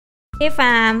Hey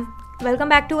fam, welcome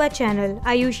back to our channel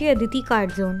Ayushi Aditi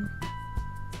Card Zone.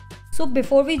 So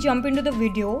before we jump into the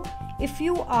video, if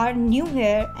you are new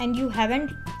here and you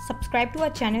haven't subscribed to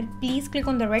our channel, please click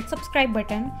on the red subscribe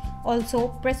button. Also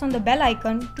press on the bell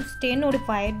icon to stay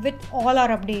notified with all our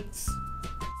updates.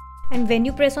 And when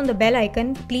you press on the bell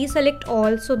icon, please select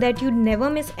all so that you never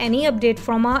miss any update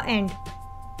from our end.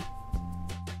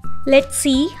 Let's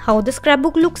see how the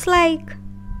scrapbook looks like.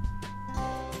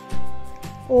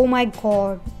 Oh my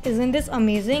god, isn't this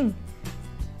amazing?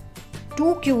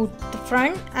 Too cute, the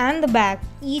front and the back,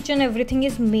 each and everything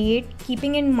is made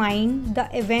keeping in mind the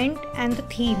event and the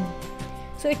theme.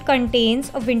 So it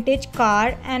contains a vintage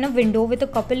car and a window with a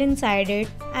couple inside it,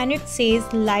 and it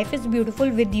says life is beautiful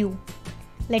with you.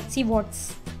 Let's see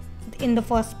what's in the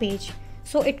first page.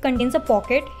 So it contains a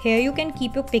pocket. Here you can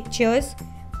keep your pictures,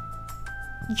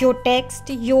 your text,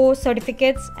 your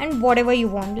certificates and whatever you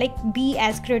want. Like, be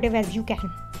as creative as you can.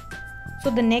 So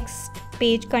the next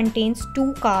page contains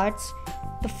two cards.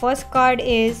 The first card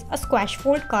is a squash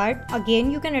fold card. Again,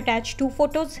 you can attach two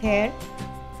photos here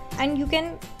and you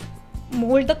can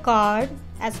mold the card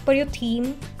as per your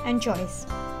theme and choice.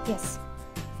 Yes.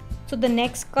 So the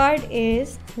next card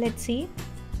is, let's see.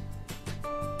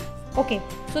 Okay,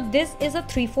 so this is a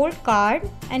three-fold card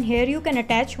and here you can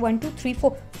attach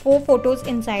 4 photos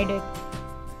inside it.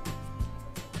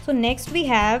 So next we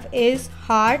have is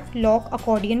heart lock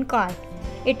accordion card.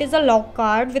 It is a lock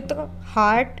card with a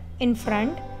heart in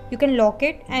front. You can lock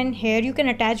it and here you can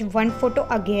attach one photo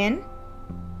again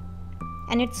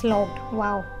and it's locked.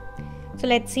 Wow. So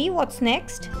let's see what's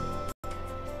next.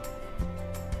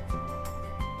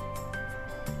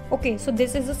 Okay, so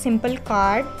this is a simple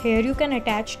card. Here you can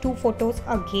attach two photos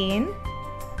again.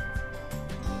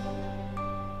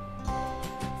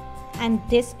 And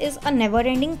this is a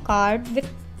never-ending card with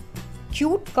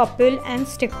cute couple and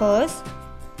stickers,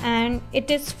 and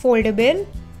it is foldable.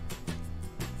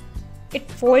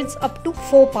 It folds up to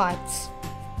 4 parts.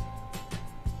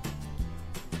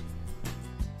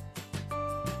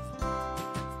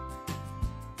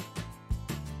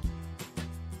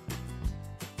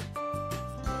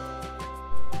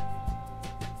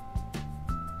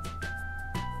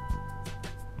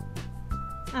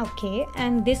 Okay,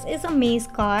 and this is a maze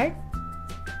card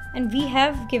and we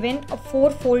have given a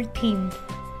 4-fold theme.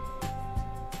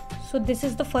 So this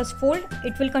is the first fold.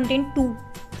 It will contain 2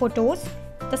 photos.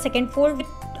 The second fold with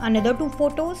another 2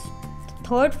 photos. The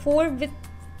third fold with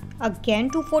again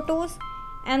 2 photos.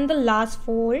 And the last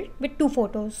fold with 2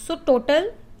 photos. So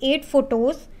total 8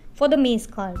 photos for the maze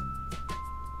card.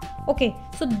 Okay,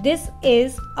 so this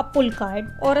is a pull card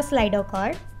or a slider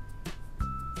card.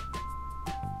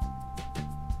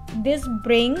 This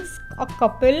brings a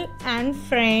couple and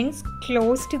friends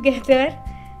close together.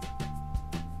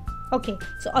 Okay,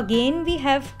 so again we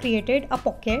have created a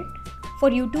pocket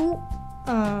for you to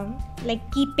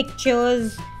keep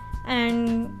pictures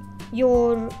and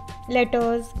your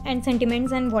letters and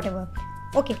sentiments and whatever.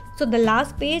 Okay, so the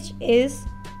last page is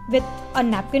with a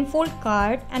napkin fold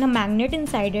card and a magnet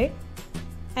inside it,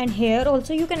 and here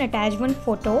also you can attach one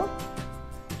photo.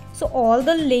 So all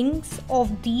the links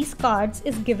of these cards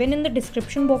is given in the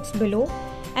description box below,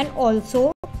 and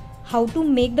also how to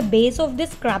make the base of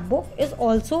this scrapbook is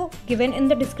also given in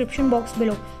the description box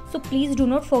below. So please do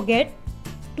not forget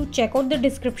to check out the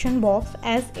description box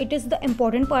as it is the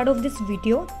important part of this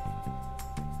video.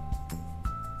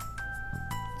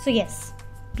 So yes,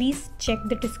 please check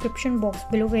the description box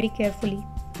below very carefully.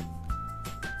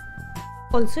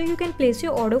 Also, you can place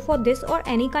your order for this or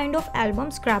any kind of album,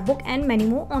 scrapbook and many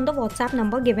more on the WhatsApp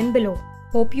number given below.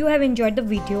 Hope you have enjoyed the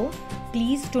video.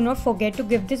 Please do not forget to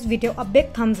give this video a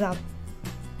big thumbs up.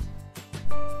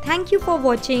 Thank you for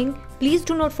watching. Please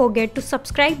do not forget to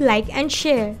subscribe, like and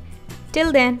share.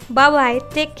 Till then, bye bye,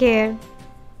 take care.